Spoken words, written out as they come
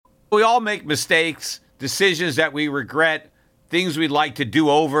We all make mistakes, decisions that we regret, things we'd like to do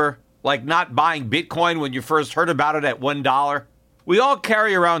over, like not buying Bitcoin when you first heard about it at $1. We all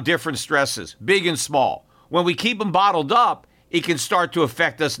carry around different stresses, big and small. When we keep them bottled up, it can start to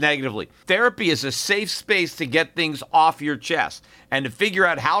affect us negatively. Therapy is a safe space to get things off your chest and to figure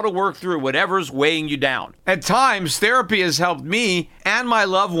out how to work through whatever's weighing you down. At times, therapy has helped me and my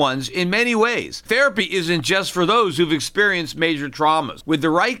loved ones in many ways. Therapy isn't just for those who've experienced major traumas. With the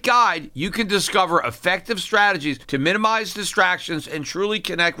right guide, you can discover effective strategies to minimize distractions and truly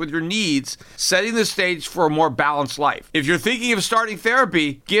connect with your needs, setting the stage for a more balanced life. If you're thinking of starting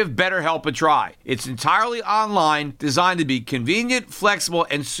therapy, give BetterHelp a try. It's entirely online, designed to be convenient, flexible,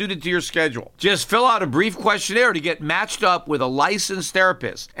 and suited to your schedule. Just fill out a brief questionnaire to get matched up with a licensed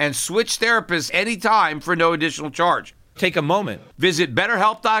therapist and switch therapists anytime for no additional charge. Take a moment. Visit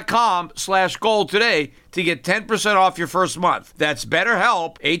BetterHelp.com/gold today to get 10% off your first month. That's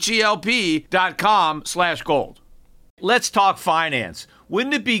BetterHelp, HELP.com/gold. Let's talk finance.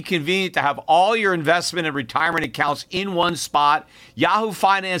 Wouldn't it be convenient to have all your investment and retirement accounts in one spot? Yahoo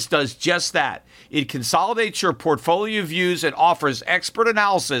Finance does just that. It consolidates your portfolio views and offers expert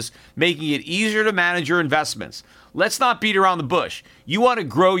analysis, making it easier to manage your investments. Let's not beat around the bush. You want to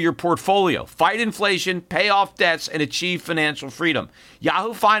grow your portfolio, fight inflation, pay off debts, and achieve financial freedom.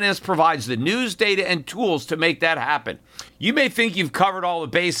 Yahoo Finance provides the news, data, and tools to make that happen. You may think you've covered all the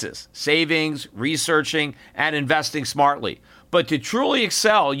bases, savings, researching, and investing smartly. But to truly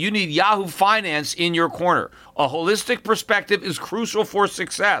excel, you need Yahoo Finance in your corner. A holistic perspective is crucial for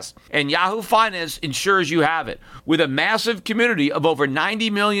success, and Yahoo Finance ensures you have it. With a massive community of over 90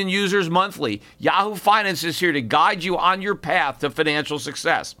 million users monthly, Yahoo Finance is here to guide you on your path to financial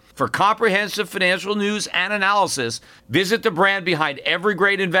success. For comprehensive financial news and analysis, visit the brand behind every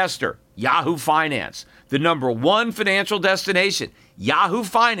great investor, Yahoo Finance, the #1 financial destination,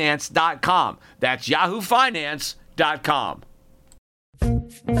 yahoofinance.com. That's yahoofinance.com.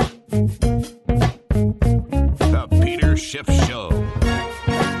 The Peter Schiff Show.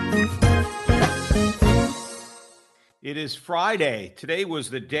 It is Friday. Today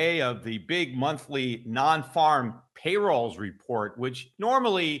was the day of the big monthly non-farm payrolls report, which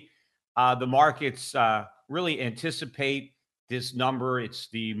normally the markets really anticipate this number. It's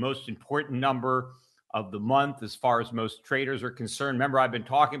the most important number of the month as far as most traders are concerned. Remember, I've been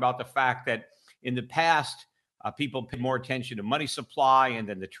talking about the fact that in the past, people pay more attention to money supply and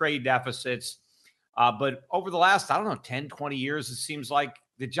then the trade deficits. But over the last, 10, 20 years, it seems like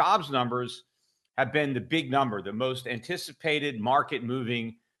the jobs numbers have been the big number, the most anticipated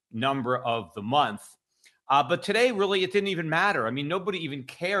market-moving number of the month. But today, really, it didn't even matter. I mean, nobody even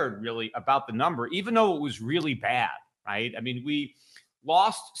cared really about the number, even though it was really bad, right? I mean, we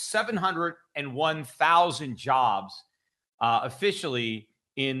lost 701,000 jobs officially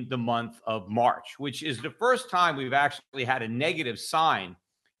in the month of March, which is the first time we've actually had a negative sign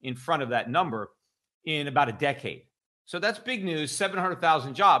in front of that number in about a decade. So that's big news,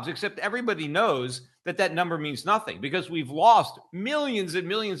 700,000 jobs, except everybody knows that that number means nothing because we've lost millions and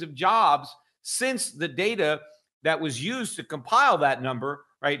millions of jobs since the data that was used to compile that number,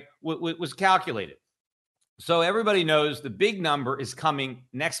 right, was calculated. So everybody knows the big number is coming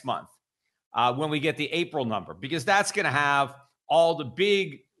next month when we get the April number, because that's going to have all the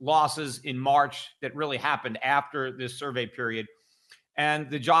big losses in March that really happened after this survey period and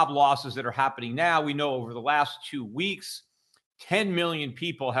the job losses that are happening now. We know over the last 2 weeks, 10 million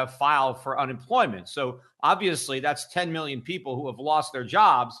people have filed for unemployment. So obviously that's 10 million people who have lost their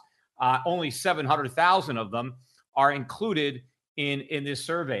jobs. Only 700,000 of them are included in this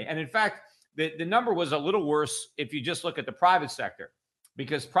survey. And in fact, the number was a little worse if you just look at the private sector,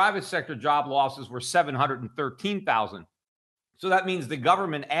 because private sector job losses were 713,000. So that means the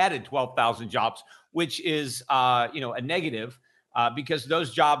government added 12,000 jobs, which is a negative because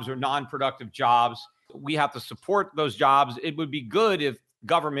those jobs are non-productive jobs. We have to support those jobs. It would be good if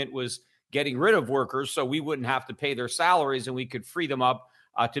government was getting rid of workers so we wouldn't have to pay their salaries and we could free them up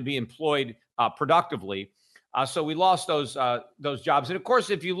to be employed productively. So we lost those jobs. And of course,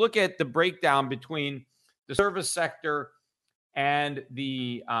 if you look at the breakdown between the service sector and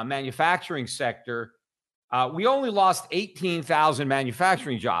the manufacturing sector, we only lost 18,000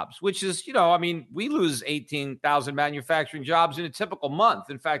 manufacturing jobs, which is, we lose 18,000 manufacturing jobs in a typical month.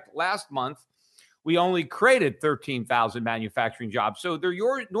 In fact, last month, we only created 13,000 manufacturing jobs. So there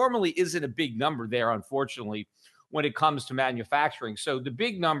normally isn't a big number there, unfortunately, when it comes to manufacturing. So the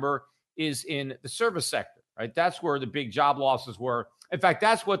big number is in the service sector, right? That's where the big job losses were. In fact,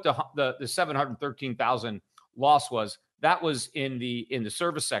 that's what the 713,000 loss was. That was in the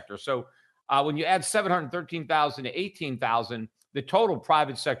service sector. So when you add 713,000 to 18,000, the total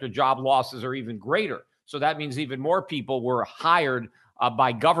private sector job losses are even greater. So that means even more people were hired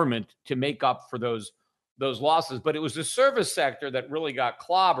by government to make up for those losses. But it was the service sector that really got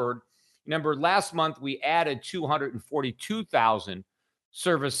clobbered. Remember, last month we added 242,000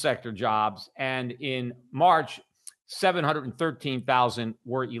 service sector jobs, and in March, 713,000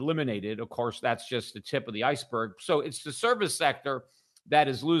 were eliminated. Of course, that's just the tip of the iceberg. So it's the service sector that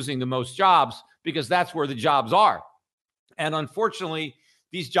is losing the most jobs because that's where the jobs are. And unfortunately,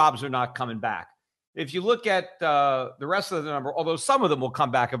 these jobs are not coming back. If you look at the rest of the number, although some of them will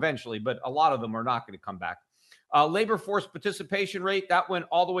come back eventually, but a lot of them are not going to come back. Labor force participation rate, that went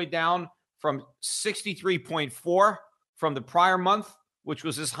all the way down from 63.4 from the prior month, which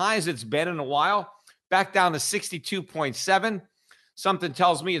was as high as it's been in a while, back down to 62.7. Something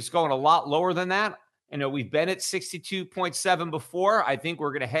tells me it's going a lot lower than that. You know, we've been at 62.7 before. I think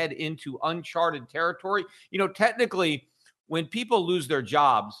we're going to head into uncharted territory. You know, technically, when people lose their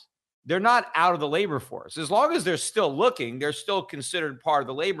jobs, they're not out of the labor force. As long as they're still looking, they're still considered part of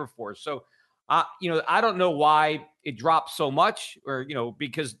the labor force. So, I don't know why it dropped so much, or,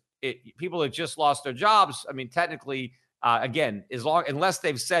 because people have just lost their jobs. I mean, technically, again, unless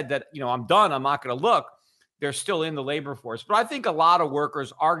they've said that, I'm done, I'm not going to look, they're still in the labor force. But I think a lot of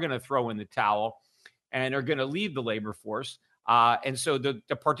workers are going to throw in the towel and are going to leave the labor force. And so the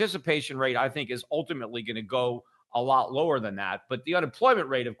participation rate, I think, is ultimately going to go a lot lower than that. But the unemployment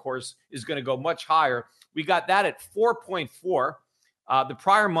rate, of course, is going to go much higher. We got that at 4.4. The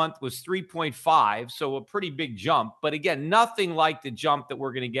prior month was 3.5, so a pretty big jump. But again, nothing like the jump that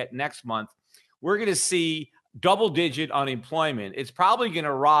we're going to get next month. We're going to see double-digit unemployment. It's probably going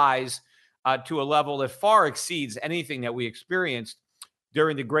to rise to a level that far exceeds anything that we experienced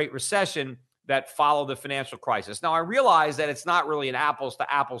during the Great Recession that followed the financial crisis. Now, I realize that it's not really an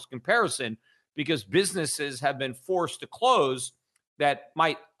apples-to-apples comparison because businesses have been forced to close that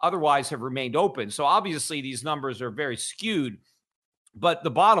might otherwise have remained open. So obviously, these numbers are very skewed. But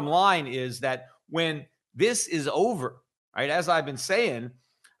the bottom line is that when this is over, right, as I've been saying,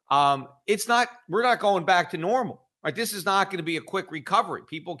 we're not going back to normal, right? This is not going to be a quick recovery.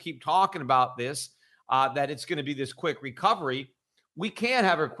 People keep talking about this, that it's going to be this quick recovery. We can't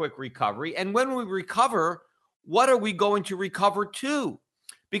have a quick recovery. And when we recover, what are we going to recover to?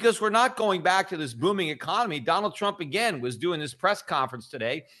 Because we're not going back to this booming economy. Donald Trump, again, was doing this press conference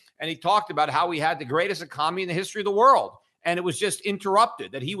today, and he talked about how we had the greatest economy in the history of the world. And it was just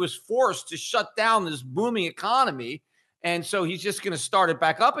interrupted, that he was forced to shut down this booming economy. And so he's just going to start it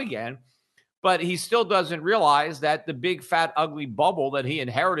back up again. But he still doesn't realize that the big, fat, ugly bubble that he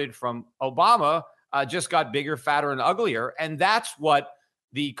inherited from Obama just got bigger, fatter, and uglier. And that's what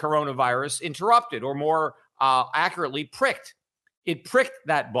the coronavirus interrupted, or more accurately, pricked. It pricked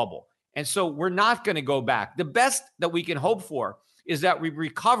that bubble. And so we're not going to go back. The best that we can hope for is that we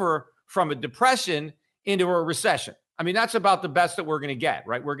recover from a depression into a recession. I mean, that's about the best that we're going to get,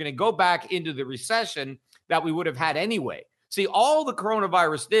 right? We're going to go back into the recession that we would have had anyway. See, all the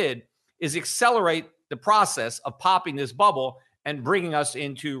coronavirus did is accelerate the process of popping this bubble and bringing us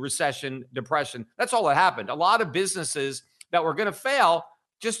into recession, depression. That's all that happened. A lot of businesses that were going to fail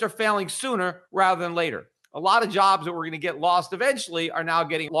just are failing sooner rather than later. A lot of jobs that were going to get lost eventually are now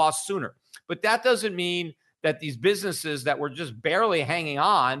getting lost sooner. But that doesn't mean that these businesses that were just barely hanging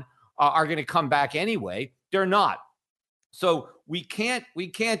on are going to come back anyway. They're not. So we can't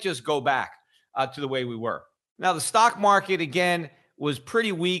just go back to the way we were. Now, the stock market, again, was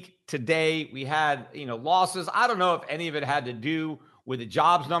pretty weak today. We had, losses. I don't know if any of it had to do with the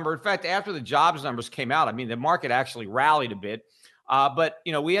jobs number. In fact, after the jobs numbers came out, I mean, the market actually rallied a bit. But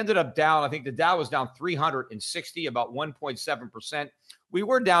we ended up down. I think the Dow was down 360, about 1.7%. We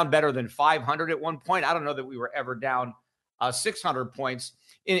were down better than 500 at one point. I don't know that we were ever down 600 points.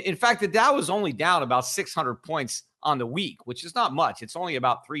 In fact, the Dow was only down about 600 points on the week, which is not much. It's only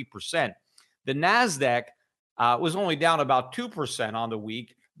about 3%. The NASDAQ was only down about 2% on the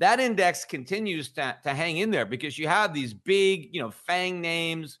week. That index continues to hang in there because you have these big, FANG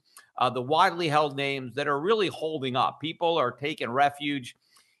names, the widely held names that are really holding up. People are taking refuge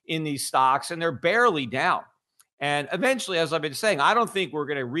in these stocks, and they're barely down. And eventually, as I've been saying, I don't think we're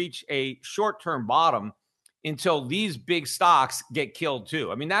going to reach a short-term bottom until these big stocks get killed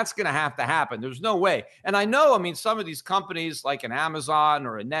too. I mean, that's going to have to happen. There's no way. And I know, some of these companies like an Amazon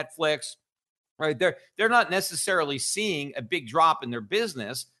or a Netflix, right, they're not necessarily seeing a big drop in their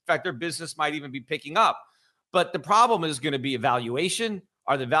business. In fact, their business might even be picking up. But the problem is going to be evaluation.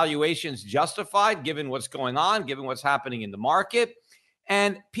 Are the valuations justified given what's going on, given what's happening in the market?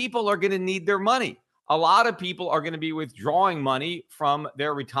 And people are going to need their money. A lot of people are going to be withdrawing money from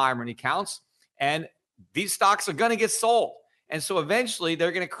their retirement accounts, and these stocks are going to get sold. And so eventually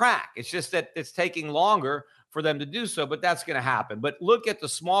they're going to crack. It's just that it's taking longer for them to do so, but that's going to happen. But look at the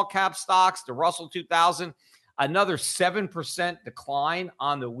small cap stocks, the Russell 2000, another 7% decline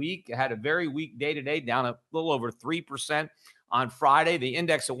on the week. It had a very weak day today, down a little over 3% on Friday. The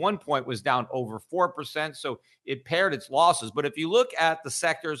index at one point was down over 4%, so it paired its losses. But if you look at the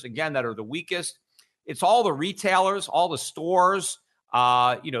sectors, again, that are the weakest, it's all the retailers, all the stores,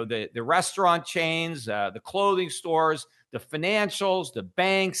 the restaurant chains, the clothing stores, the financials, the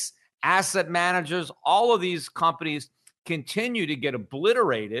banks, asset managers. All of these companies continue to get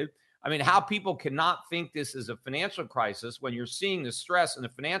obliterated. I mean, how people cannot think this is a financial crisis when you're seeing the stress in the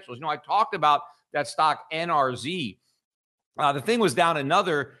financials. I talked about that stock NRZ. The thing was down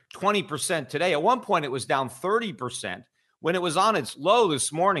another 20% today. At one point, it was down 30%. When it was on its low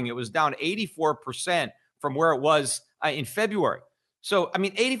this morning, it was down 84% from where it was in February. So,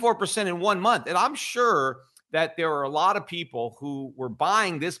 84% in 1 month. And I'm sure that there are a lot of people who were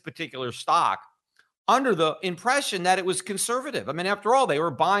buying this particular stock under the impression that it was conservative. After all, they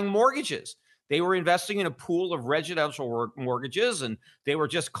were buying mortgages. They were investing in a pool of residential mortgages, and they were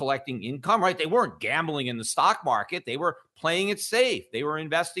just collecting income, right? They weren't gambling in the stock market. They were playing it safe. They were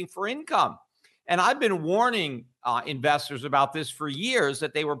investing for income. And I've been warning investors about this for years,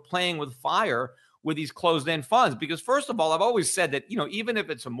 that they were playing with fire with these closed-end funds. Because first of all, I've always said that, even if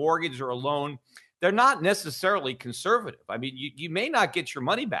it's a mortgage or a loan, they're not necessarily conservative. You may not get your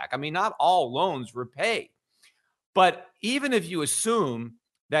money back. Not all loans repay. But even if you assume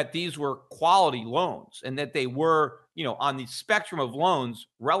that these were quality loans and that they were, on the spectrum of loans,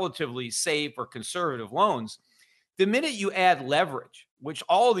 relatively safe or conservative loans, the minute you add leverage, which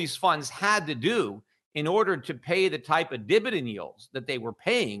all of these funds had to do in order to pay the type of dividend yields that they were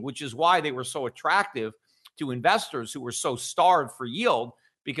paying, which is why they were so attractive to investors who were so starved for yield,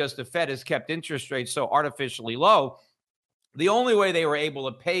 because the Fed has kept interest rates so artificially low. The only way they were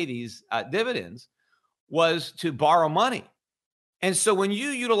able to pay these dividends was to borrow money. And so when you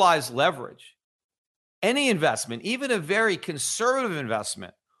utilize leverage, any investment, even a very conservative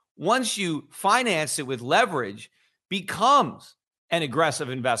investment, once you finance it with leverage, becomes an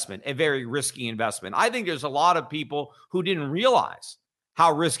aggressive investment, a very risky investment. I think there's a lot of people who didn't realize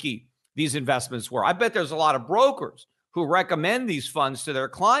how risky these investments were. I bet there's a lot of brokers who recommend these funds to their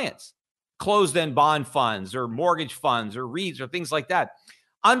clients, closed-end bond funds or mortgage funds or REITs or things like that,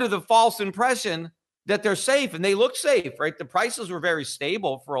 under the false impression that they're safe, and they look safe, right? The prices were very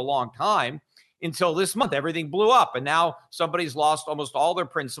stable for a long time until this month. Everything blew up, and now somebody's lost almost all their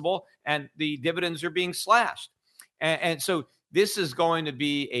principal, and the dividends are being slashed. And so this is going to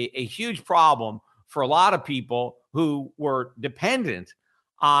be a huge problem for a lot of people who were dependent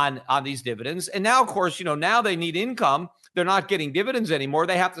on these dividends. And now, of course, now they need income. They're not getting dividends anymore.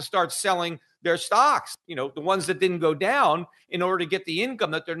 They have to start selling their stocks, the ones that didn't go down, in order to get the income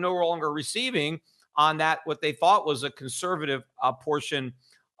that they're no longer receiving on that, what they thought was a conservative portion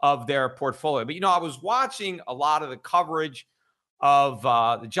of their portfolio. But, I was watching a lot of the coverage of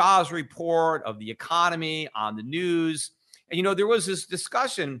the jobs report, of the economy on the news. And, there was this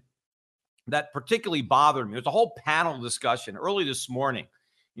discussion that particularly bothered me. There's a whole panel discussion early this morning,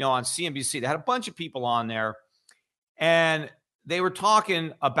 on CNBC. They had a bunch of people on there, and they were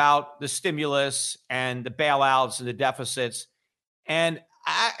talking about the stimulus and the bailouts and the deficits. And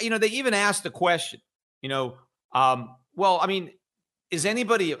they even asked the question, is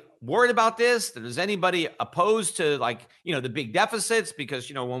anybody worried about this? Is anybody opposed to the big deficits?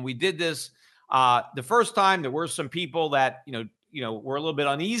 Because, when we did this the first time, there were some people that, were a little bit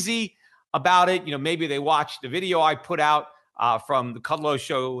uneasy about it. Maybe they watched the video I put out from the Kudlow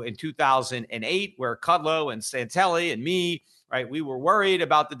show in 2008, where Kudlow and Santelli and me, right, we were worried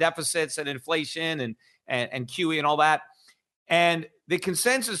about the deficits and inflation and QE and all that. And the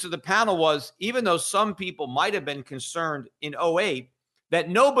consensus of the panel was, even though some people might have been concerned in 2008, that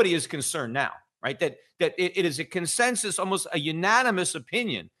nobody is concerned now, right? That it is a consensus, almost a unanimous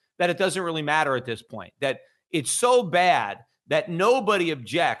opinion, that it doesn't really matter at this point, that it's so bad that nobody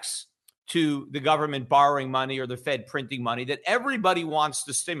objects to the government borrowing money or the Fed printing money, that everybody wants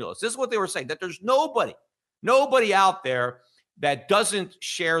the stimulus. This is what they were saying, that there's nobody out there that doesn't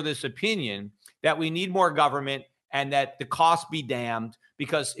share this opinion, that we need more government and that the cost be damned,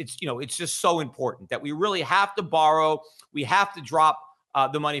 because it's just so important that we really have to borrow. We have to drop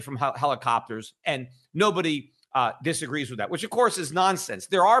the money from helicopters, and nobody disagrees with that, which of course is nonsense.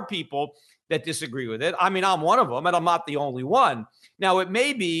 There are people that disagree with it. I'm one of them, and I'm not the only one. Now, it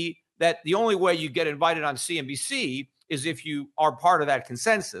may be that the only way you get invited on CNBC is if you are part of that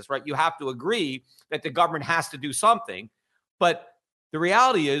consensus, right? You have to agree that the government has to do something. But the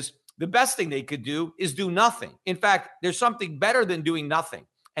reality is, the best thing they could do is do nothing. In fact, there's something better than doing nothing,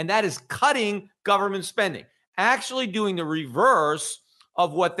 and that is cutting government spending, actually doing the reverse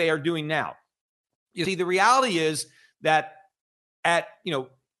of what they are doing now. You see, the reality is that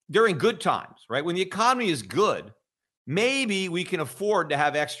during good times, right, when the economy is good, maybe we can afford to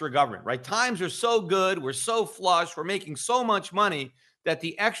have extra government, right? Times are so good, we're so flush, we're making so much money that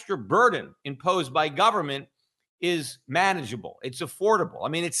the extra burden imposed by government is manageable. It's affordable. I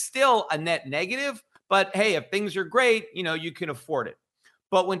mean, it's still a net negative, but hey, if things are great, you can afford it.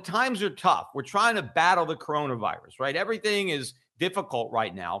 But when times are tough, we're trying to battle the coronavirus, right? Everything is difficult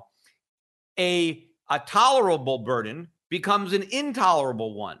right now. A tolerable burden becomes an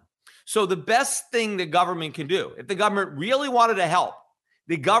intolerable one. So the best thing the government can do, if the government really wanted to help,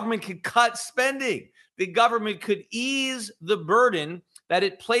 the government could cut spending. The government could ease the burden that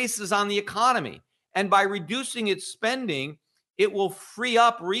it places on the economy. And by reducing its spending, it will free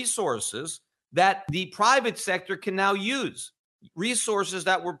up resources that the private sector can now use, resources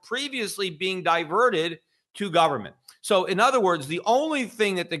that were previously being diverted to government. So in other words, the only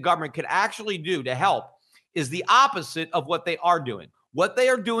thing that the government could actually do to help is the opposite of what they are doing. What they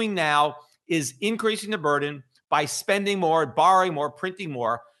are doing now is increasing the burden by spending more, borrowing more, printing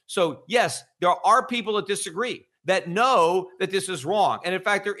more. So yes, there are people that disagree, that know that this is wrong. And in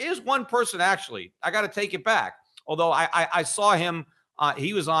fact, there is one person, actually, I got to take it back. Although I saw him,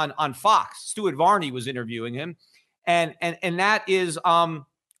 he was on Fox. Stuart Varney was interviewing him. And that is Art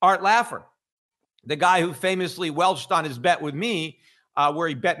Laffer, the guy who famously welched on his bet with me, where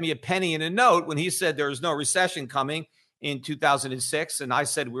he bet me a penny and a note when he said there was no recession coming in 2006. And I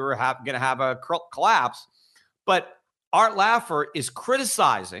said we were going to have a collapse. But Art Laffer is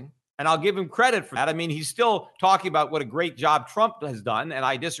criticizing, and I'll give him credit for that. I mean, he's still talking about what a great job Trump has done, and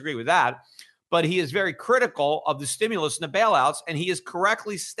I disagree with that. But he is very critical of the stimulus and the bailouts, and he is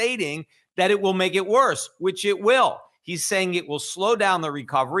correctly stating that it will make it worse, which it will. He's saying it will slow down the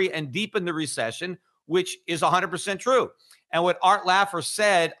recovery and deepen the recession, which is 100% true. And what Art Laffer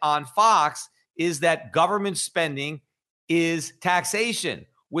said on Fox is that government spending is taxation,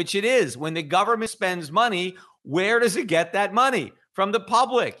 which it is. When the government spends money, where does it get that money? From the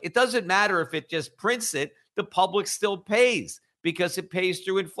public. It doesn't matter if it just prints it, the public still pays because it pays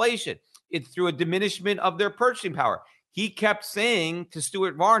through inflation. It's through a diminishment of their purchasing power. He kept saying to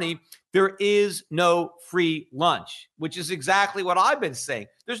Stuart Varney, there is no free lunch, which is exactly what I've been saying.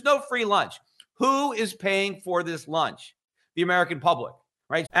 There's no free lunch. Who is paying for this lunch? The American public.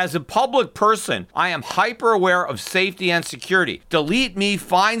 Right? As a public person, I am hyper aware of safety and security. Delete Me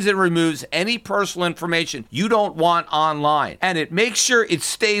finds and removes any personal information you don't want online, and it makes sure it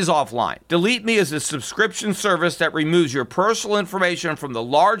stays offline. Delete Me is a subscription service that removes your personal information from the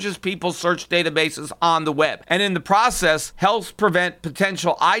largest people search databases on the web, and in the process helps prevent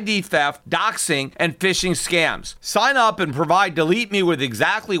potential ID theft, doxing, and phishing scams. Sign up and provide Delete Me with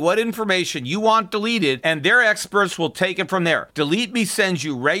exactly what information you want deleted, and their experts will take it from there. Delete Me sends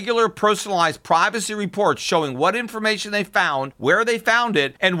you regular personalized privacy reports showing what information they found, where they found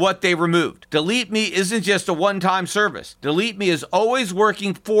it, and what they removed. Delete Me isn't just a one-time service. Delete Me is always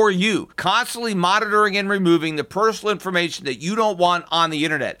working for you, constantly monitoring and removing the personal information that you don't want on the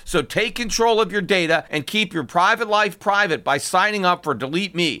internet. So take control of your data and keep your private life private by signing up for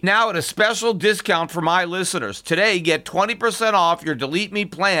Delete Me. Now at a special discount for my listeners. Today, get 20% off your Delete Me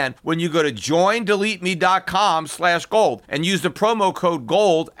plan when you go to joindeleteme.com/gold and use the promo code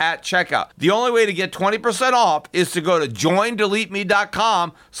GOLD at checkout. The only way to get 20% off is to go to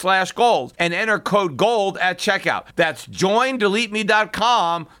joindeleteme.com/gold and enter code GOLD at checkout. That's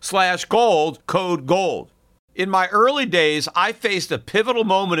joindeleteme.com/gold, code GOLD. In my early days, I faced a pivotal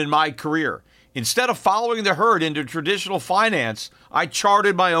moment in my career. Instead of following the herd into traditional finance, I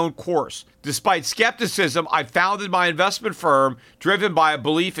charted my own course. Despite skepticism, I founded my investment firm driven by a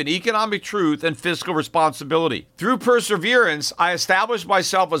belief in economic truth and fiscal responsibility. Through perseverance, I established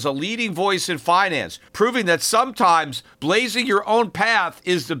myself as a leading voice in finance, proving that sometimes blazing your own path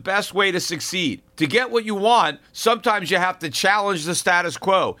is the best way to succeed. To get what you want, sometimes you have to challenge the status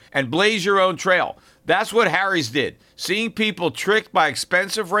quo and blaze your own trail. That's what Harry's did. Seeing people tricked by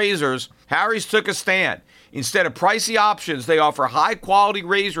expensive razors, Harry's took a stand. Instead of pricey options, they offer high-quality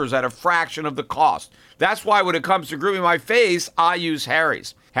razors at a fraction of the cost. That's why when it comes to grooming my face, I use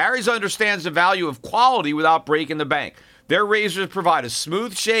Harry's. Harry's understands the value of quality without breaking the bank. Their razors provide a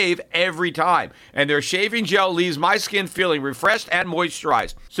smooth shave every time, and their shaving gel leaves my skin feeling refreshed and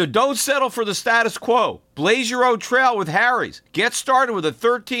moisturized. So don't settle for the status quo. Blaze your own trail with Harry's. Get started with a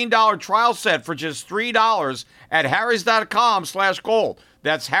 $13 trial set for just $3 at harrys.com/gold.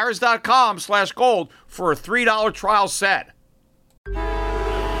 That's harrys.com/gold for a $3 trial set.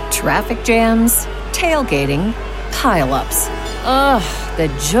 Traffic jams, tailgating, pile-ups. Ugh, the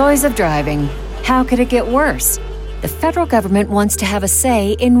joys of driving. How could it get worse? The federal government wants to have a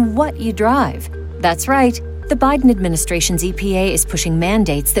say in what you drive. That's right. The Biden administration's EPA is pushing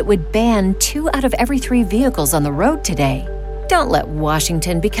mandates that would ban 2 out of every 3 vehicles on the road today. Don't let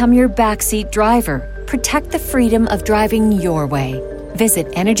Washington become your backseat driver. Protect the freedom of driving your way. Visit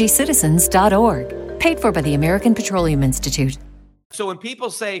EnergyCitizens.org. Paid for by the American Petroleum Institute. So when people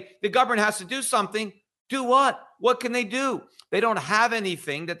say the government has to do something, do what? What can they do? They don't have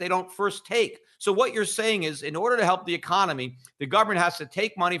anything that they don't first take. So what you're saying is, in order to help the economy, the government has to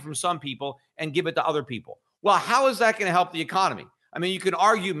take money from some people and give it to other people. Well, how is that going to help the economy? I mean, you can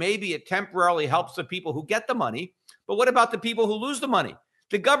argue maybe it temporarily helps the people who get the money, but what about the people who lose the money?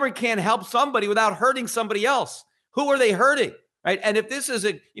 The government can't help somebody without hurting somebody else. Who are they hurting, right? And if this is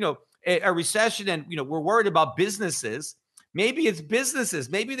a recession and, we're worried about businesses, maybe it's businesses,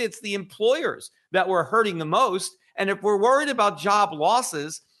 maybe it's the employers that we're hurting the most. And if we're worried about job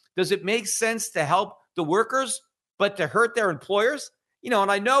losses, does it make sense to help the workers, but to hurt their employers? And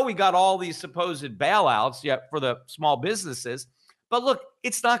I know we got all these supposed bailouts for the small businesses, but look,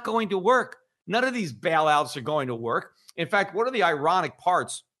 it's not going to work. None of these bailouts are going to work. In fact, one of the ironic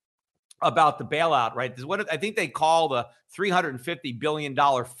parts about the bailout, right, is what I think they call the $350 billion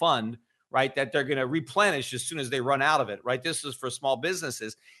fund, right, that they're going to replenish as soon as they run out of it, right? This is for small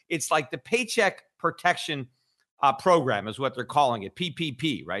businesses. It's like the Paycheck Protection Program is what they're calling it,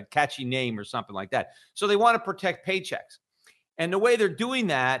 PPP, right? Catchy name or something like that. So they want to protect paychecks. And the way they're doing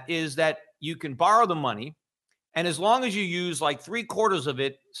that is that you can borrow the money, and as long as you use like 3/4 of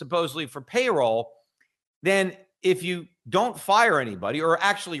it, supposedly for payroll, then if you don't fire anybody or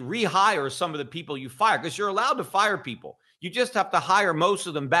actually rehire some of the people you fire, because you're allowed to fire people, you just have to hire most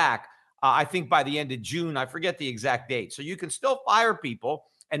of them back, I think by the end of June. I forget the exact date. So you can still fire people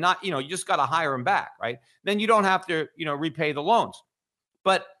and not, you just got to hire them back, right? Then you don't have to, repay the loans.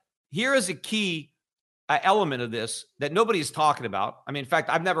 But here is a key element of this that nobody's talking about. I mean, in fact,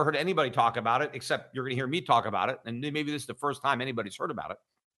 I've never heard anybody talk about it, except you're going to hear me talk about it. And maybe this is the first time anybody's heard about it.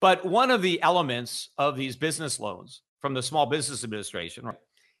 But one of the elements of these business loans from the Small Business Administration, right,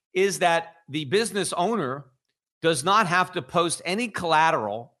 is that the business owner does not have to post any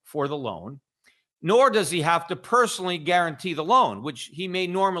collateral for the loan, nor does he have to personally guarantee the loan, which he may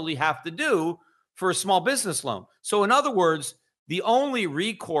normally have to do for a small business loan. So in other words, the only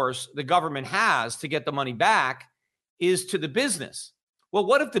recourse the government has to get the money back is to the business. Well,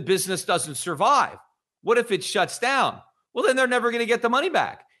 what if the business doesn't survive? What if it shuts down? Well, then they're never going to get the money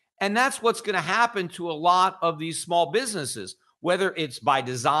back. And that's what's going to happen to a lot of these small businesses, whether it's by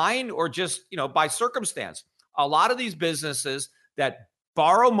design or just, by circumstance. A lot of these businesses that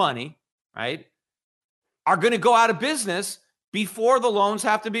borrow money, right, are going to go out of business before the loans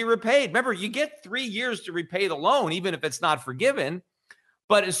have to be repaid. Remember, you get 3 years to repay the loan, even if it's not forgiven.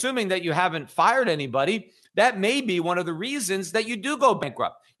 But assuming that you haven't fired anybody, that may be one of the reasons that you do go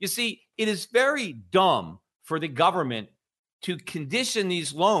bankrupt. You see, it is very dumb for the government to condition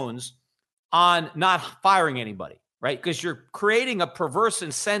these loans on not firing anybody, right? Because you're creating a perverse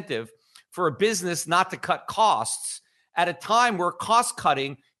incentive for a business not to cut costs at a time where cost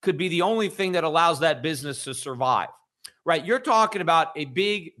cutting could be the only thing that allows that business to survive, right? You're talking about a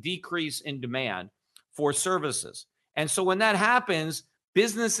big decrease in demand for services. And so when that happens,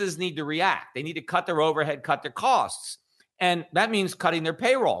 businesses need to react. They need to cut their overhead, cut their costs. And that means cutting their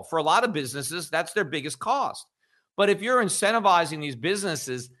payroll. For a lot of businesses, that's their biggest cost. But if you're incentivizing these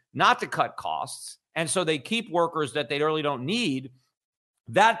businesses not to cut costs, and so they keep workers that they really don't need,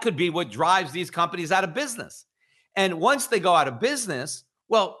 that could be what drives these companies out of business. And once they go out of business,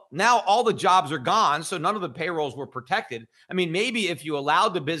 well, now all the jobs are gone, so none of the payrolls were protected. I mean, maybe if you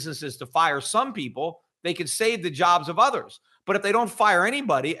allowed the businesses to fire some people, they could save the jobs of others. But if they don't fire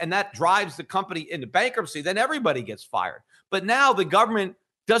anybody and that drives the company into bankruptcy, then everybody gets fired. But now the government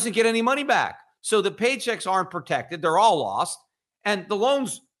doesn't get any money back. So the paychecks aren't protected. They're all lost. And the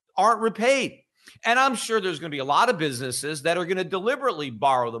loans aren't repaid. And I'm sure there's going to be a lot of businesses that are going to deliberately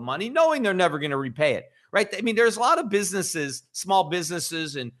borrow the money, knowing they're never going to repay it, right? I mean, there's a lot of businesses, small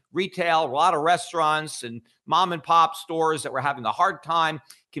businesses and retail, a lot of restaurants and mom and pop stores that were having a hard time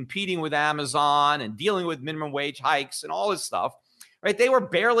competing with Amazon and dealing with minimum wage hikes and all this stuff, right? They were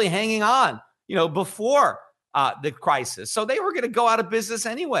barely hanging on, before the crisis. So they were going to go out of business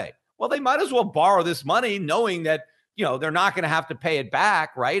anyway. Well, they might as well borrow this money knowing that, they're not going to have to pay it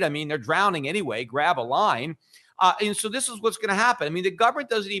back, right? I mean, they're drowning anyway. Grab a line. And so this is what's going to happen. I mean, the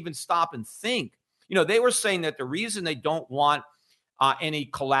government doesn't even stop and think. They were saying that the reason they don't want any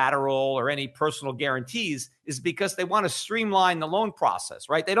collateral or any personal guarantees is because they want to streamline the loan process,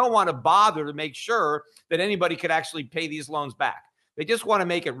 right? They don't want to bother to make sure that anybody could actually pay these loans back. They just want to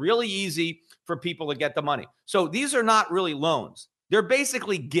make it really easy for people to get the money. So these are not really loans. They're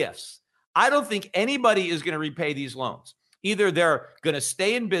basically gifts. I don't think anybody is going to repay these loans. Either they're going to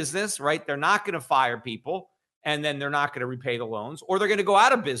stay in business, right? They're not going to fire people, and then they're not going to repay the loans, or they're going to go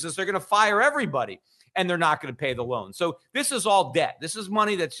out of business. They're going to fire everybody, and they're not going to pay the loan. So this is all debt. This is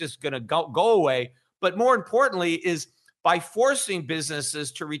money that's just going to go away. But more importantly is by forcing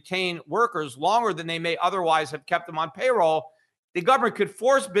businesses to retain workers longer than they may otherwise have kept them on payroll, the government could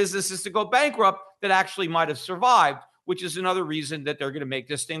force businesses to go bankrupt that actually might have survived, which is another reason that they're going to make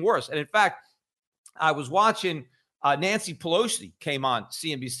this thing worse. And in fact, I was watching Nancy Pelosi came on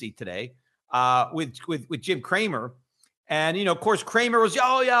CNBC today with Jim Cramer. And, of course, Cramer was,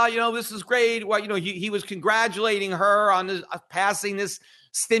 oh, yeah, this is great. Well, he was congratulating her on passing this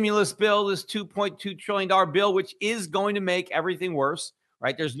stimulus bill, this $2.2 trillion bill, which is going to make everything worse,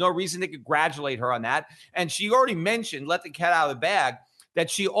 right? There's no reason to congratulate her on that. And she already mentioned, let the cat out of the bag,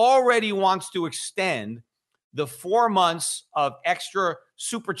 that she already wants to extend the 4 months of extra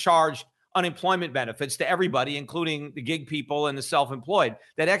supercharged unemployment benefits to everybody, including the gig people and the self-employed.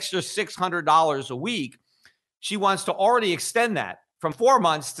 That extra $600 a week, she wants to already extend that from 4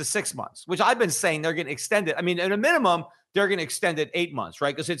 months to 6 months, which I've been saying they're going to extend it. I mean, at a minimum, they're going to extend it 8 months,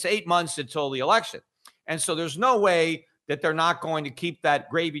 right? Because it's 8 months until the election. And so there's no way that they're not going to keep that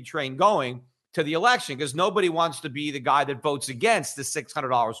gravy train going to the election, because nobody wants to be the guy that votes against the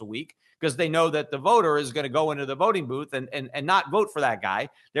 $600 a week, because they know that the voter is going to go into the voting booth and not vote for that guy.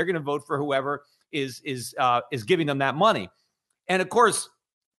 They're going to vote for whoever is giving them that money. And of course,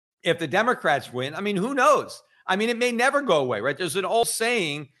 if the Democrats win, I mean, who knows? I mean, it may never go away, right? There's an old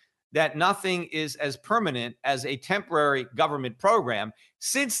saying that nothing is as permanent as a temporary government program.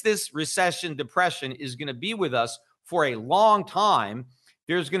 Since this recession, depression is going to be with us for a long time,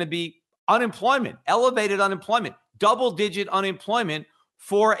 there's going to be unemployment, elevated unemployment, double-digit unemployment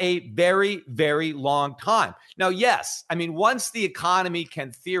for a very, very long time. Now, yes, I mean, once the economy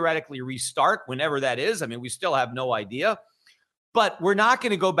can theoretically restart, whenever that is, I mean, we still have no idea, but we're not going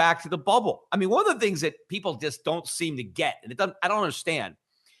to go back to the bubble. I mean, one of the things that people just don't seem to get, and I don't understand,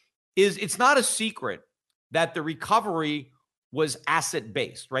 is it's not a secret that the recovery was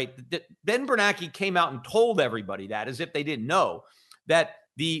asset-based, right? Ben Bernanke came out and told everybody that, as if they didn't know, that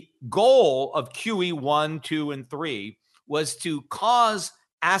the goal of QE 1, 2, and 3 was to cause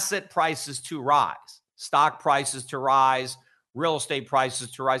asset prices to rise, stock prices to rise, real estate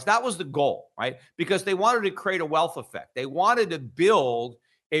prices to rise. That was the goal, right? Because they wanted to create a wealth effect. They wanted to build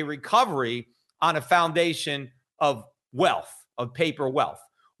a recovery on a foundation of wealth, of paper wealth,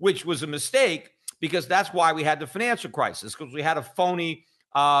 which was a mistake, because that's why we had the financial crisis, because we had a phony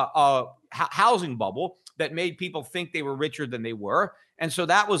housing bubble that made people think they were richer than they were. And so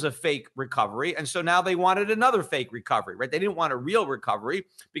that was a fake recovery. And so now they wanted another fake recovery, right? They didn't want a real recovery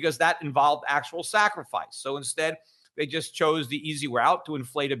because that involved actual sacrifice. So instead, they just chose the easy route to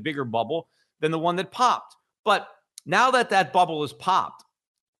inflate a bigger bubble than the one that popped. But now that that bubble is popped,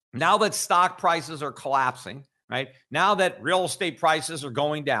 now that stock prices are collapsing, right? Now that real estate prices are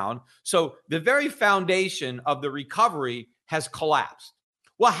going down, so the very foundation of the recovery has collapsed.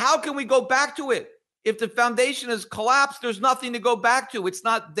 Well, how can we go back to it? If the foundation has collapsed, there's nothing to go back to. It's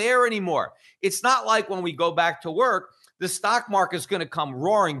not there anymore. It's not like when we go back to work, the stock market's going to come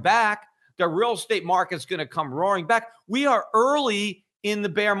roaring back. The real estate market's going to come roaring back. We are early in the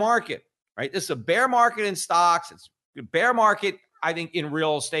bear market, right? This is a bear market in stocks. It's a bear market, I think, in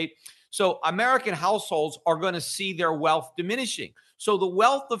real estate. So American households are going to see their wealth diminishing. So the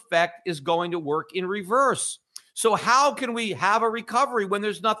wealth effect is going to work in reverse. So how can we have a recovery when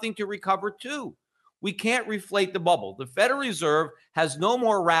there's nothing to recover to? We can't reflate the bubble. The Federal Reserve has no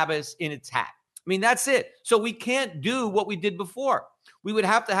more rabbits in its hat. I mean, that's it. So we can't do what we did before. We would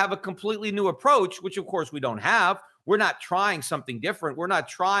have to have a completely new approach, which of course we don't have. We're not trying something different. We're not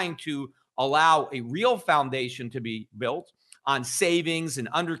trying to allow a real foundation to be built on savings and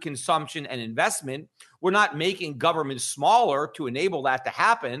underconsumption and investment. We're not making government smaller to enable that to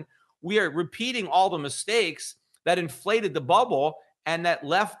happen. We are repeating all the mistakes that inflated the bubble and that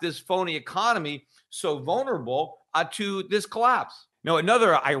left this phony economy so vulnerable to this collapse. Now,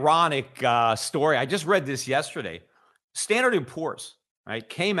 another ironic story, I just read this yesterday. Standard & Poor's, right,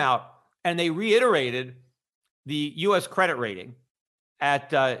 came out and they reiterated the U.S. credit rating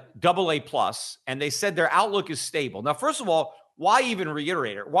at AA+, and they said their outlook is stable. Now, first of all, why even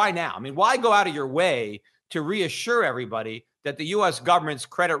reiterate it? Why now? I mean, why go out of your way to reassure everybody that the U.S. government's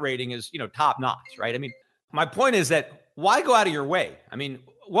credit rating is, top notch, right? I mean, my point is that why go out of your way? I mean,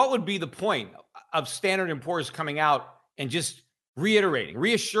 what would be the point of Standard & Poor's coming out and just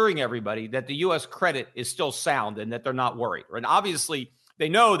reassuring everybody that the U.S. credit is still sound and that they're not worried? And obviously, they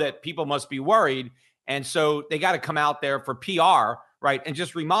know that people must be worried, and so they got to come out there for PR, right, and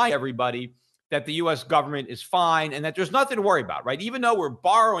just remind everybody that the U.S. government is fine and that there's nothing to worry about, right? Even though we're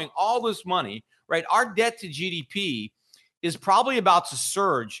borrowing all this money, right, our debt to GDP is probably about to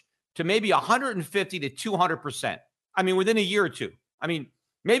surge to maybe 150 to 200%. I mean, within a year or two. I mean,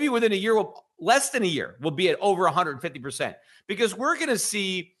 maybe within a year, less than a year, we'll be at over 150% because we're going to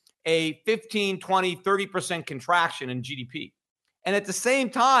see a 15, 20, 30% contraction in GDP. And at the same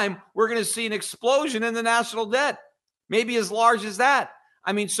time, we're going to see an explosion in the national debt, maybe as large as that.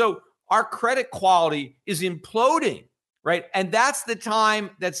 I mean, so our credit quality is imploding, right? And that's the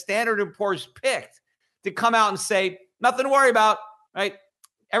time that Standard & Poor's picked to come out and say, nothing to worry about, right?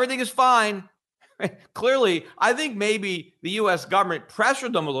 Everything is fine. Clearly, I think maybe the U.S. government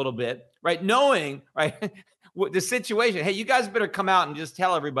pressured them a little bit, right? Knowing, right, the situation. Hey, you guys better come out and just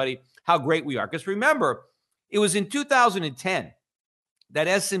tell everybody how great we are. Because remember, it was in 2010 that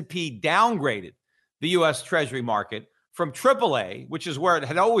S&P downgraded the U.S. Treasury market from AAA, which is where it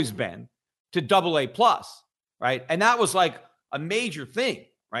had always been, to AA plus, right? And that was like a major thing,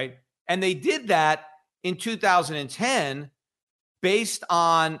 right? And they did that in 2010 based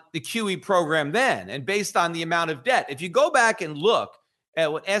on the QE program then and based on the amount of debt. If you go back and look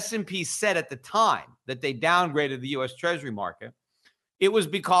at what S&P said at the time that they downgraded the U.S. Treasury market, it was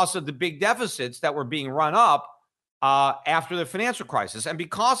because of the big deficits that were being run up after the financial crisis. And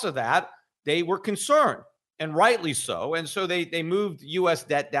because of that, they were concerned, and rightly so. And so they moved U.S.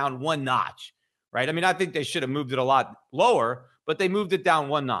 debt down one notch, right? I mean, I think they should have moved it a lot lower, but they moved it down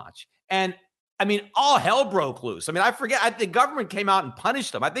one notch. And I mean, all hell broke loose. I mean, the government came out and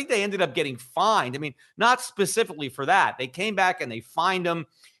punished them. I think they ended up getting fined. I mean, not specifically for that. They came back and they fined them.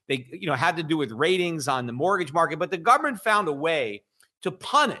 They, had to do with ratings on the mortgage market, but the government found a way to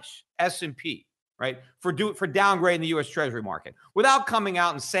punish S&P, right, for downgrading the U.S. Treasury market without coming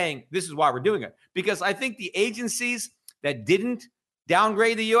out and saying this is why we're doing it. Because I think the agencies that didn't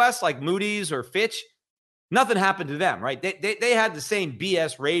downgrade the U.S., like Moody's or Fitch, nothing happened to them, right? They had the same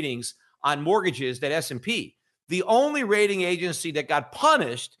BS ratings on mortgages that S&P. The only rating agency that got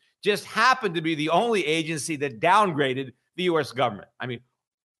punished just happened to be the only agency that downgraded the U.S. government. I mean,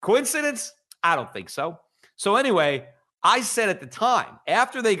 coincidence? I don't think so. So anyway, I said at the time,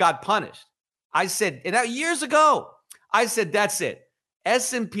 after they got punished, I said, and years ago, I said, that's it.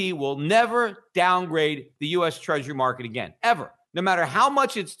 S&P will never downgrade the U.S. Treasury market again, ever. No matter how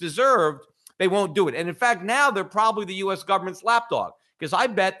much it's deserved, they won't do it. And in fact, now they're probably the U.S. government's lapdog. Because I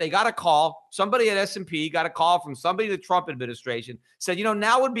bet they got a call, somebody at S&P got a call from somebody in the Trump administration, said,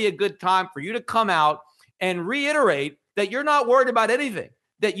 now would be a good time for you to come out and reiterate that you're not worried about anything,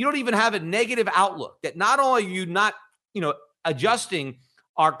 that you don't even have a negative outlook, that not only are you not, adjusting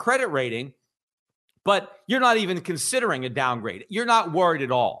our credit rating, but you're not even considering a downgrade. You're not worried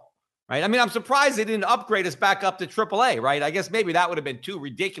at all, right? I mean, I'm surprised they didn't upgrade us back up to AAA, right? I guess maybe that would have been too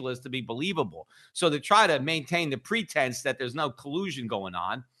ridiculous to be believable. So to try to maintain the pretense that there's no collusion going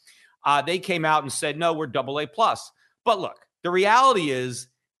on, they came out and said, no, we're AA plus. But look, the reality is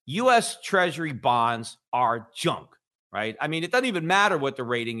U.S. Treasury bonds are junk, right? I mean, it doesn't even matter what the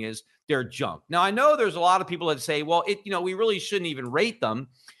rating is. They're junk. Now, I know there's a lot of people that say, well, we really shouldn't even rate them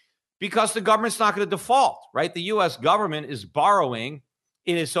because the government's not going to default, right? The U.S. government is borrowing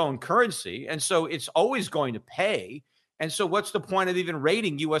in its own currency, and so it's always going to pay. And so what's the point of even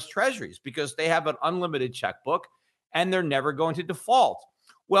rating U.S. Treasuries? Because they have an unlimited checkbook, and they're never going to default.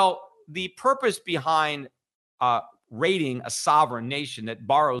 Well, the purpose behind rating a sovereign nation that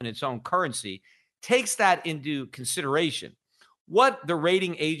borrows in its own currency takes that into consideration. What the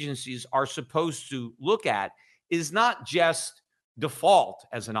rating agencies are supposed to look at is not just default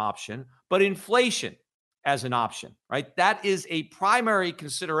as an option, but inflation as an option, right? That is a primary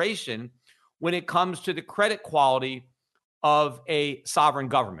consideration when it comes to the credit quality of a sovereign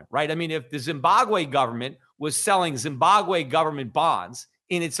government, right? I mean, if the Zimbabwe government was selling Zimbabwe government bonds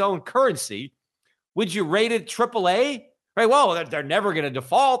in its own currency, would you rate it AAA? Right? Well, they're never going to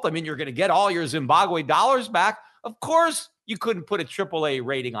default. I mean, you're going to get all your Zimbabwe dollars back. Of course, you couldn't put a AAA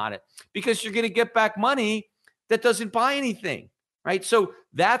rating on it because you're going to get back money that doesn't buy anything, right? So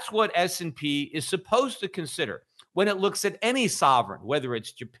that's what S&P is supposed to consider when it looks at any sovereign, whether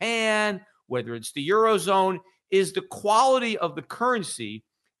it's Japan, whether it's the Eurozone, is the quality of the currency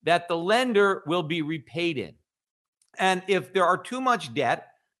that the lender will be repaid in. And if there are too much debt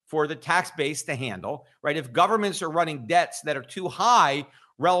for the tax base to handle, right? If governments are running debts that are too high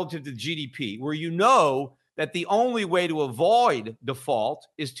relative to GDP, where that the only way to avoid default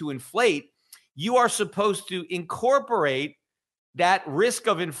is to inflate, you are supposed to incorporate that risk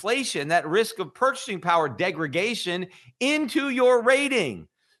of inflation, that risk of purchasing power degradation into your rating.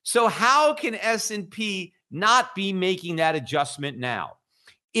 So how can S&P not be making that adjustment now?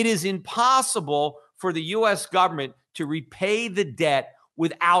 It is impossible for the U.S. government to repay the debt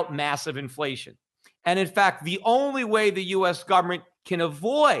without massive inflation. And in fact, the only way the U.S. government can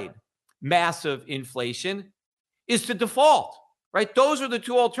avoid massive inflation is to default, right? Those are the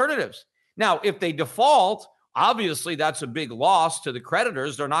two alternatives. Now, if they default, obviously that's a big loss to the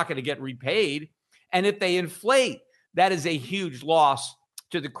creditors. They're not going to get repaid. And if they inflate, that is a huge loss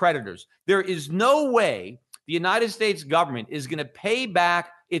to the creditors. There is no way the United States government is going to pay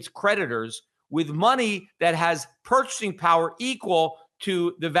back its creditors with money that has purchasing power equal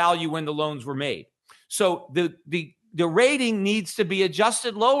to the value when the loans were made. So the rating needs to be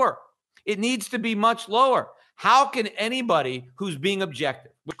adjusted lower. It needs to be much lower. How can anybody who's being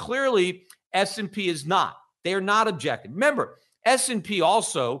objective? But clearly, S&P is not. They are not objective. Remember, S&P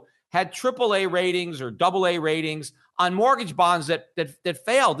also had AAA ratings or AA ratings on mortgage bonds that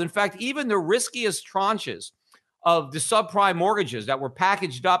failed. In fact, even the riskiest tranches of the subprime mortgages that were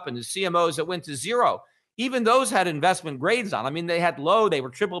packaged up and the CMOs that went to zero, even those had investment grades on. I mean, they had low, they were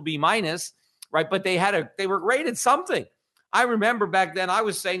triple B minus, right? But they were rated something. I remember back then I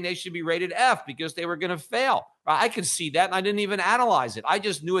was saying they should be rated F because they were going to fail. I could see that, and I didn't even analyze it. I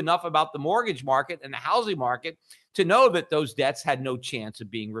just knew enough about the mortgage market and the housing market to know that those debts had no chance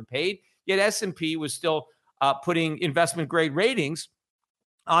of being repaid. Yet S&P was still putting investment grade ratings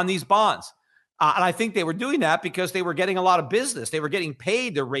on these bonds. And I think they were doing that because they were getting a lot of business. They were getting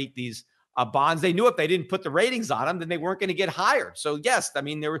paid to rate these bonds. They knew if they didn't put the ratings on them, then they weren't going to get hired. So yes, I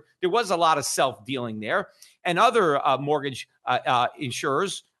mean, there was a lot of self-dealing there. And other mortgage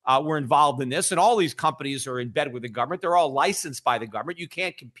insurers were involved in this. And all these companies are in bed with the government. They're all licensed by the government. You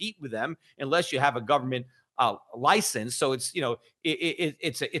can't compete with them unless you have a government license. So it's,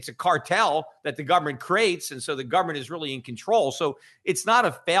 it's a cartel that the government creates. And so the government is really in control. So it's not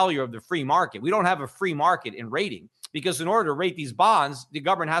a failure of the free market. We don't have a free market in rating because in order to rate these bonds, the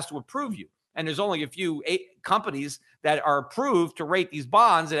government has to approve you. And there's only a few companies that are approved to rate these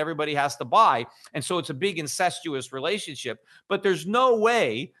bonds that everybody has to buy. And so it's a big incestuous relationship. But there's no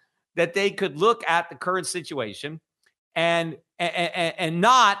way that they could look at the current situation and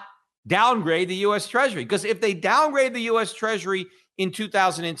not downgrade the U.S. Treasury. Because if they downgrade the U.S. Treasury in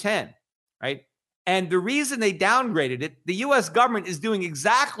 2010, right, and the reason they downgraded it, the U.S. government is doing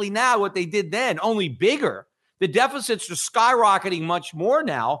exactly now what they did then, only bigger. The deficits are skyrocketing much more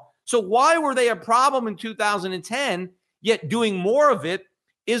now. So why were they a problem in 2010, yet doing more of it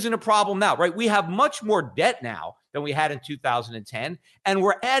isn't a problem now, right? We have much more debt now than we had in 2010, and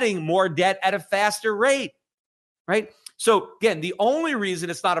we're adding more debt at a faster rate, right? So again, the only reason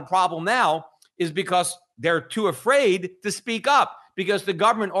it's not a problem now is because they're too afraid to speak up because the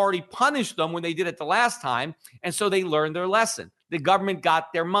government already punished them when they did it the last time, and so they learned their lesson. The government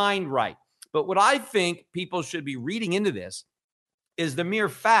got their mind right. But what I think people should be reading into this is the mere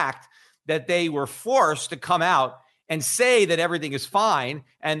fact that they were forced to come out and say that everything is fine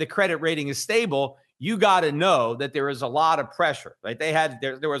and the credit rating is stable. You got to know that there is a lot of pressure, right?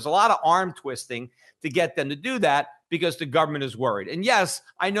 There was a lot of arm twisting to get them to do that because the government is worried. And yes,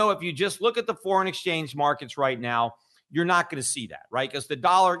 I know if you just look at the foreign exchange markets right now, you're not going to see that, right? Because the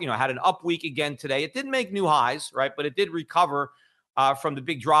dollar, had an up week again today. It didn't make new highs, right? But it did recover from the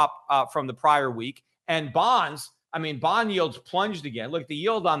big drop from the prior week. And bonds, bond yields plunged again. Look, the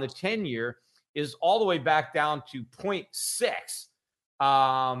yield on the 10-year is all the way back down to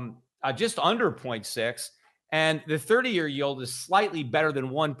 0.6, just under 0.6. And the 30-year yield is slightly better than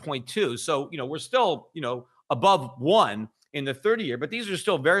 1.2. So, we're still, above 1 in the 30-year, but these are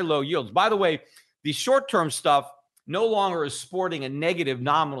still very low yields. By the way, the short-term stuff no longer is sporting a negative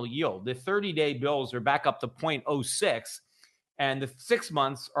nominal yield. The 30-day bills are back up to 0.06. And the 6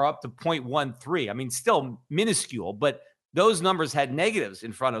 months are up to 0.13. Still minuscule, but those numbers had negatives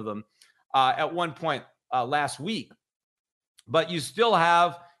in front of them at one point last week. But you still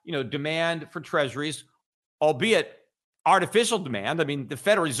have, demand for treasuries, albeit artificial demand. The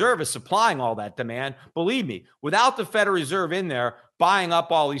Federal Reserve is supplying all that demand. Believe me, without the Federal Reserve in there buying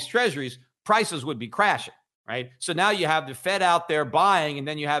up all these treasuries, prices would be crashing, right? So now you have the Fed out there buying, and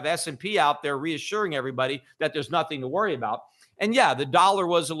then you have S&P out there reassuring everybody that there's nothing to worry about. And yeah, the dollar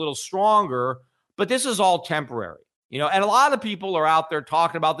was a little stronger, but this is all temporary, and a lot of people are out there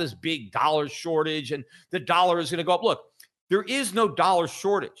talking about this big dollar shortage and the dollar is going to go up. Look, there is no dollar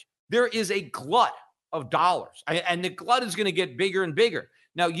shortage. There is a glut of dollars, and the glut is going to get bigger and bigger.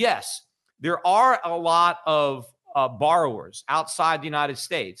 Now, yes, there are a lot of borrowers outside the United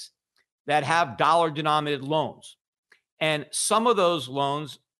States that have dollar-denominated loans. And some of those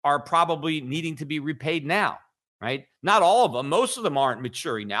loans are probably needing to be repaid now, right? Not all of them. Most of them aren't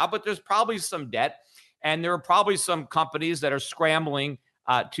maturing now, but there's probably some debt. And there are probably some companies that are scrambling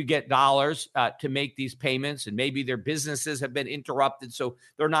to get dollars to make these payments. And maybe their businesses have been interrupted, so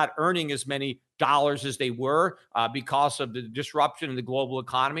they're not earning as many dollars as they were because of the disruption in the global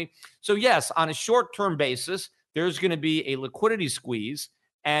economy. So yes, on a short-term basis, there's going to be a liquidity squeeze,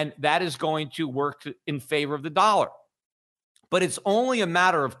 and that is going to work in favor of the dollar. But it's only a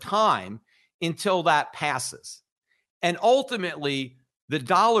matter of time until that passes. And ultimately, the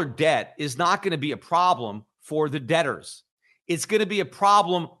dollar debt is not going to be a problem for the debtors. It's going to be a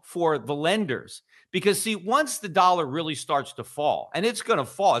problem for the lenders. Because, see, once the dollar really starts to fall, and it's going to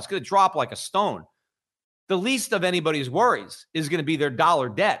fall, it's going to drop like a stone, the least of anybody's worries is going to be their dollar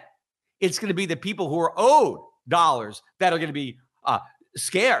debt. It's going to be the people who are owed dollars that are going to be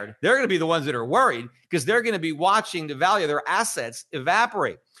scared. They're going to be the ones that are worried because they're going to be watching the value of their assets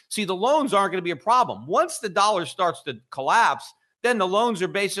evaporate. See, the loans aren't going to be a problem. Once the dollar starts to collapse, then the loans are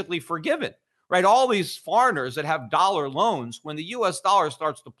basically forgiven, right? All these foreigners that have dollar loans, when the US dollar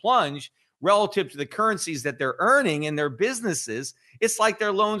starts to plunge relative to the currencies that they're earning in their businesses, it's like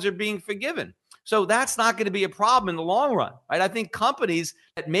their loans are being forgiven. So that's not going to be a problem in the long run, right? I think companies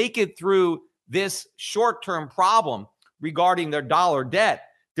that make it through this short-term problem regarding their dollar debt,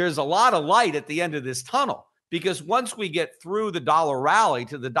 there's a lot of light at the end of this tunnel, because once we get through the dollar rally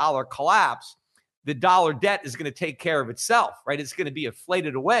to the dollar collapse, the dollar debt is going to take care of itself, right? It's going to be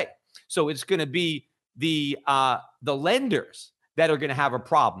inflated away. So it's going to be the lenders that are going to have a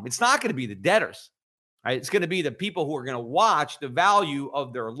problem. It's not going to be the debtors, right? It's going to be the people who are going to watch the value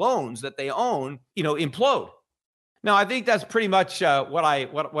of their loans that they own, implode. Now, I think that's pretty much what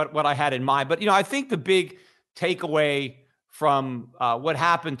I had in mind. But I think the big takeaway from what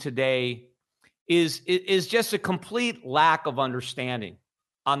happened today is just a complete lack of understanding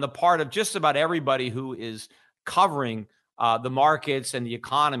on the part of just about everybody who is covering the markets and the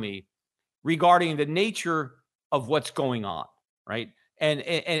economy regarding the nature of what's going on, right?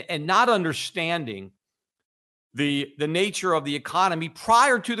 And not understanding the nature of the economy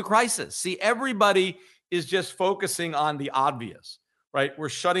prior to the crisis. See, everybody is just focusing on the obvious, right? We're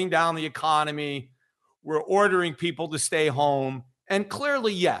shutting down the economy. We're ordering people to stay home. And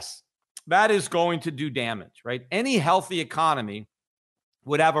clearly, yes, that is going to do damage, right? Any healthy economy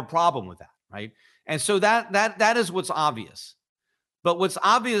would have a problem with that, right? And so that is what's obvious. But what's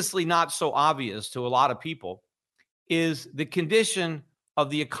obviously not so obvious to a lot of people is the condition of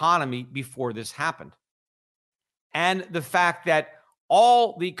the economy before this happened. And the fact that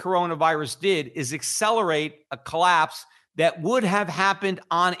all the coronavirus did is accelerate a collapse that would have happened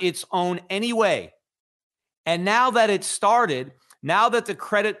on its own anyway. And now that it started, now that the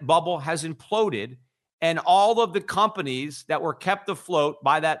credit bubble has imploded and all of the companies that were kept afloat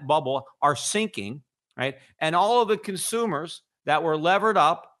by that bubble are sinking, right? And all of the consumers that were levered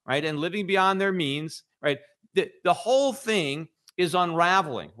up, right, and living beyond their means, right? The whole thing is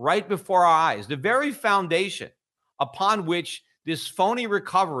unraveling right before our eyes. The very foundation upon which this phony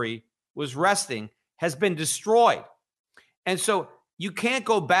recovery was resting has been destroyed. And so you can't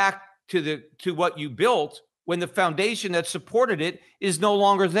go back to what you built when the foundation that supported it is no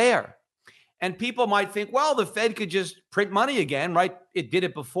longer there. And people might think, well, the Fed could just print money again, right? It did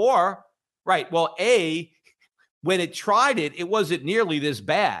it before, right? Well, when it tried it, it wasn't nearly this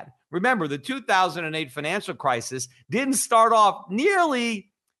bad. Remember, the 2008 financial crisis didn't start off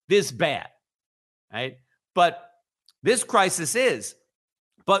nearly this bad, right? But this crisis is.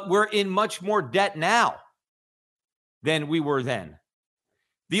 But we're in much more debt now than we were then.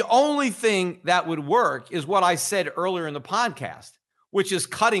 The only thing that would work is what I said earlier in the podcast, which is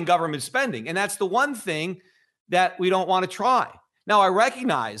cutting government spending. And that's the one thing that we don't want to try. Now, I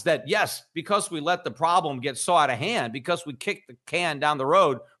recognize that, yes, because we let the problem get so out of hand, because we kicked the can down the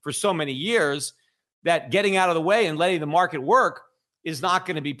road for so many years, that getting out of the way and letting the market work is not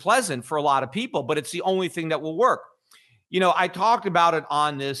going to be pleasant for a lot of people, but it's the only thing that will work. I talked about it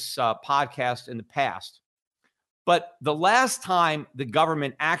on this podcast in the past, but the last time the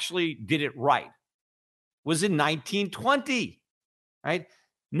government actually did it right was in 1920, right?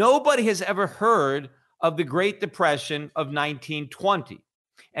 Nobody has ever heard of the Great Depression of 1920.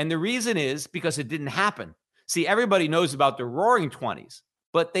 And the reason is because it didn't happen. See, everybody knows about the Roaring 20s,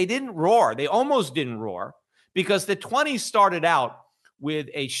 but they didn't roar. They almost didn't roar because the 20s started out with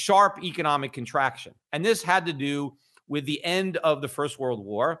a sharp economic contraction. And this had to do with the end of the First World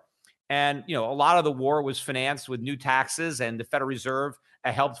War. And, a lot of the war was financed with new taxes, and the Federal Reserve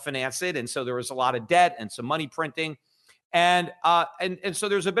helped finance it. And so there was a lot of debt and some money printing. And so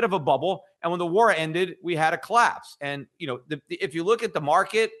there's a bit of a bubble. And when the war ended, we had a collapse. And, if you look at the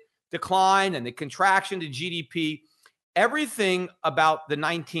market decline and the contraction to GDP, everything about the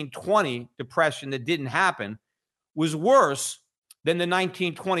 1920 depression that didn't happen was worse than the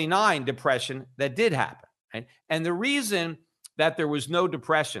 1929 depression that did happen. Right? And the reason that there was no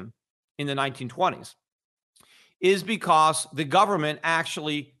depression in the 1920s is because the government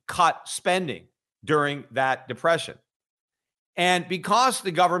actually cut spending during that depression. And because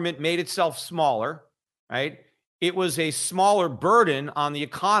the government made itself smaller, right, it was a smaller burden on the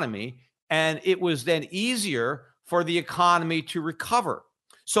economy, and it was then easier for the economy to recover.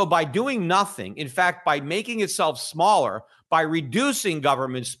 So by doing nothing, in fact, by making itself smaller, by reducing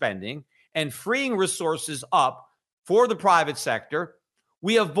government spending and freeing resources up for the private sector,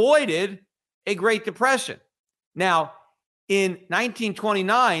 we avoided a Great Depression. Now, in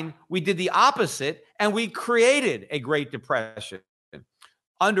 1929, we did the opposite, and we created a Great Depression.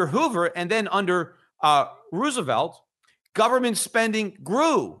 Under Hoover and then under Roosevelt, government spending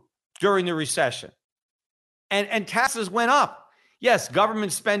grew during the recession, and taxes went up. Yes,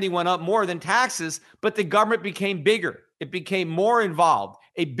 government spending went up more than taxes, but the government became bigger. It became more involved,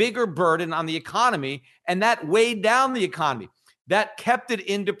 a bigger burden on the economy, and that weighed down the economy. That kept it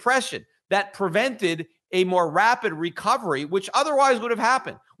in depression. That prevented a more rapid recovery, which otherwise would have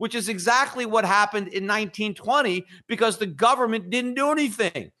happened, which is exactly what happened in 1920 because the government didn't do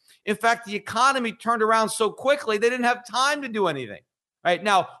anything. In fact, the economy turned around so quickly, they didn't have time to do anything. Right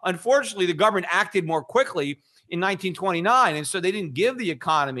now, unfortunately, the government acted more quickly in 1929, and so they didn't give the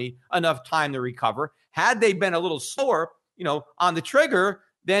economy enough time to recover. Had they been a little slower, on the trigger,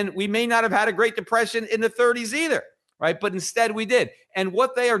 then we may not have had a Great Depression in the 30s either, right? But instead we did. And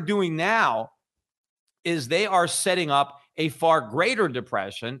what they are doing now is they are setting up a far greater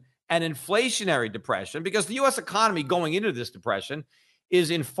depression, an inflationary depression, because the U.S. economy going into this depression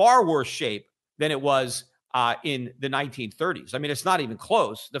is in far worse shape than it was in the 1930s. I mean, it's not even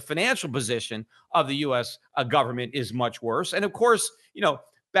close. The financial position of the U.S. Government is much worse. And of course,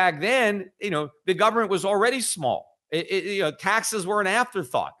 back then, the government was already small. Taxes were an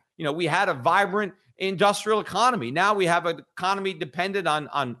afterthought. We had a vibrant industrial economy. Now we have an economy dependent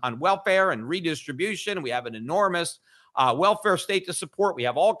on welfare and redistribution. We have an enormous welfare state to support. We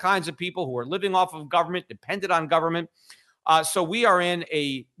have all kinds of people who are living off of government, dependent on government. So we are in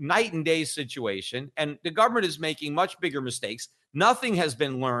a night and day situation, and the government is making much bigger mistakes. Nothing has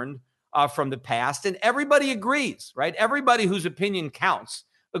been learned from the past, and everybody agrees, right? Everybody whose opinion counts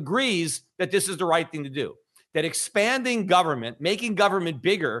agrees that this is the right thing to do, that expanding government, making government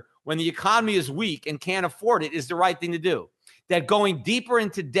bigger when the economy is weak and can't afford it is the right thing to do, that going deeper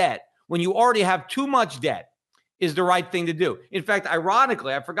into debt when you already have too much debt is the right thing to do. In fact,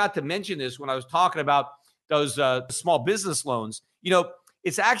 ironically, I forgot to mention this when I was talking about those small business loans.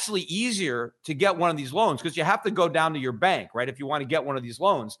 It's actually easier to get one of these loans because you have to go down to your bank, right? If you want to get one of these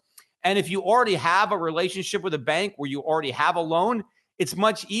loans. And if you already have a relationship with a bank where you already have a loan, it's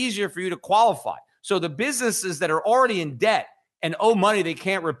much easier for you to qualify. So the businesses that are already in debt and owe money they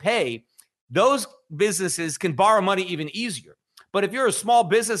can't repay, those businesses can borrow money even easier. But if you're a small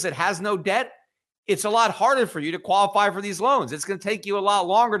business that has no debt, it's a lot harder for you to qualify for these loans. It's going to take you a lot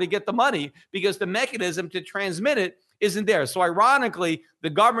longer to get the money because the mechanism to transmit it isn't there. So ironically,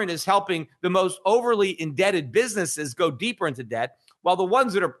 the government is helping the most overly indebted businesses go deeper into debt, while the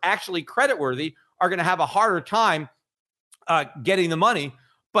ones that are actually creditworthy are going to have a harder time getting the money.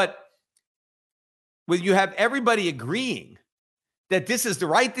 But when you have everybody agreeing that this is the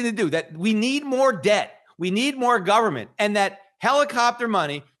right thing to do, that we need more debt, we need more government, and that helicopter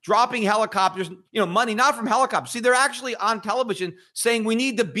money, dropping helicopters, money not from helicopters. See, they're actually on television saying we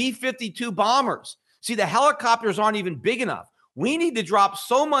need the B-52 bombers. See, the helicopters aren't even big enough. We need to drop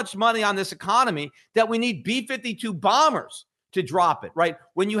so much money on this economy that we need B-52 bombers to drop it, right?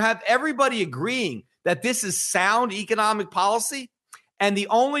 When you have everybody agreeing that this is sound economic policy, and the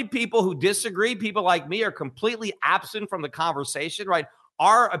only people who disagree, people like me, are completely absent from the conversation, right?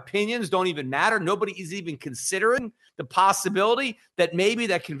 Our opinions don't even matter. Nobody is even considering the possibility that maybe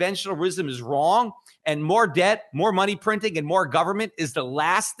that conventional wisdom is wrong and more debt, more money printing, and more government is the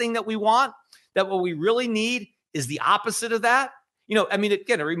last thing that we want, that what we really need is the opposite of that.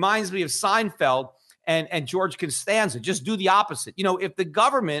 Again, it reminds me of Seinfeld and George Costanza. Just do the opposite. If the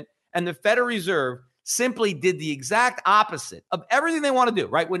government and the Federal Reserve simply did the exact opposite of everything they want to do,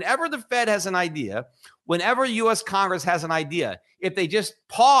 right? Whenever the Fed has an idea, whenever U.S. Congress has an idea, if they just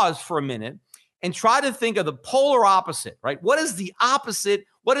pause for a minute and try to think of the polar opposite, right? What is the opposite?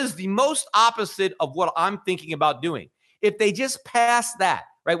 What is the most opposite of what I'm thinking about doing? if they just pass that,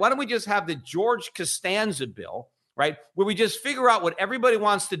 right? Why don't we just have the George Costanza bill, right? Where we just figure out what everybody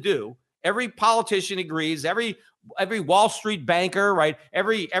wants to do. Every politician agrees, every Wall Street banker, right?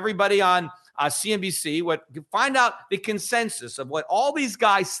 Everybody on CNBC, find out the consensus of what all these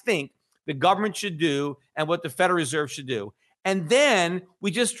guys think the government should do and what the Federal Reserve should do. And then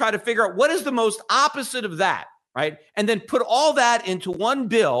we just try to figure out what is the most opposite of that, right? And then put all that into one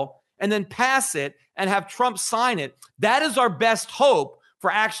bill and then pass it and have Trump sign it. That is our best hope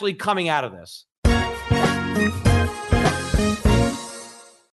for actually coming out of this.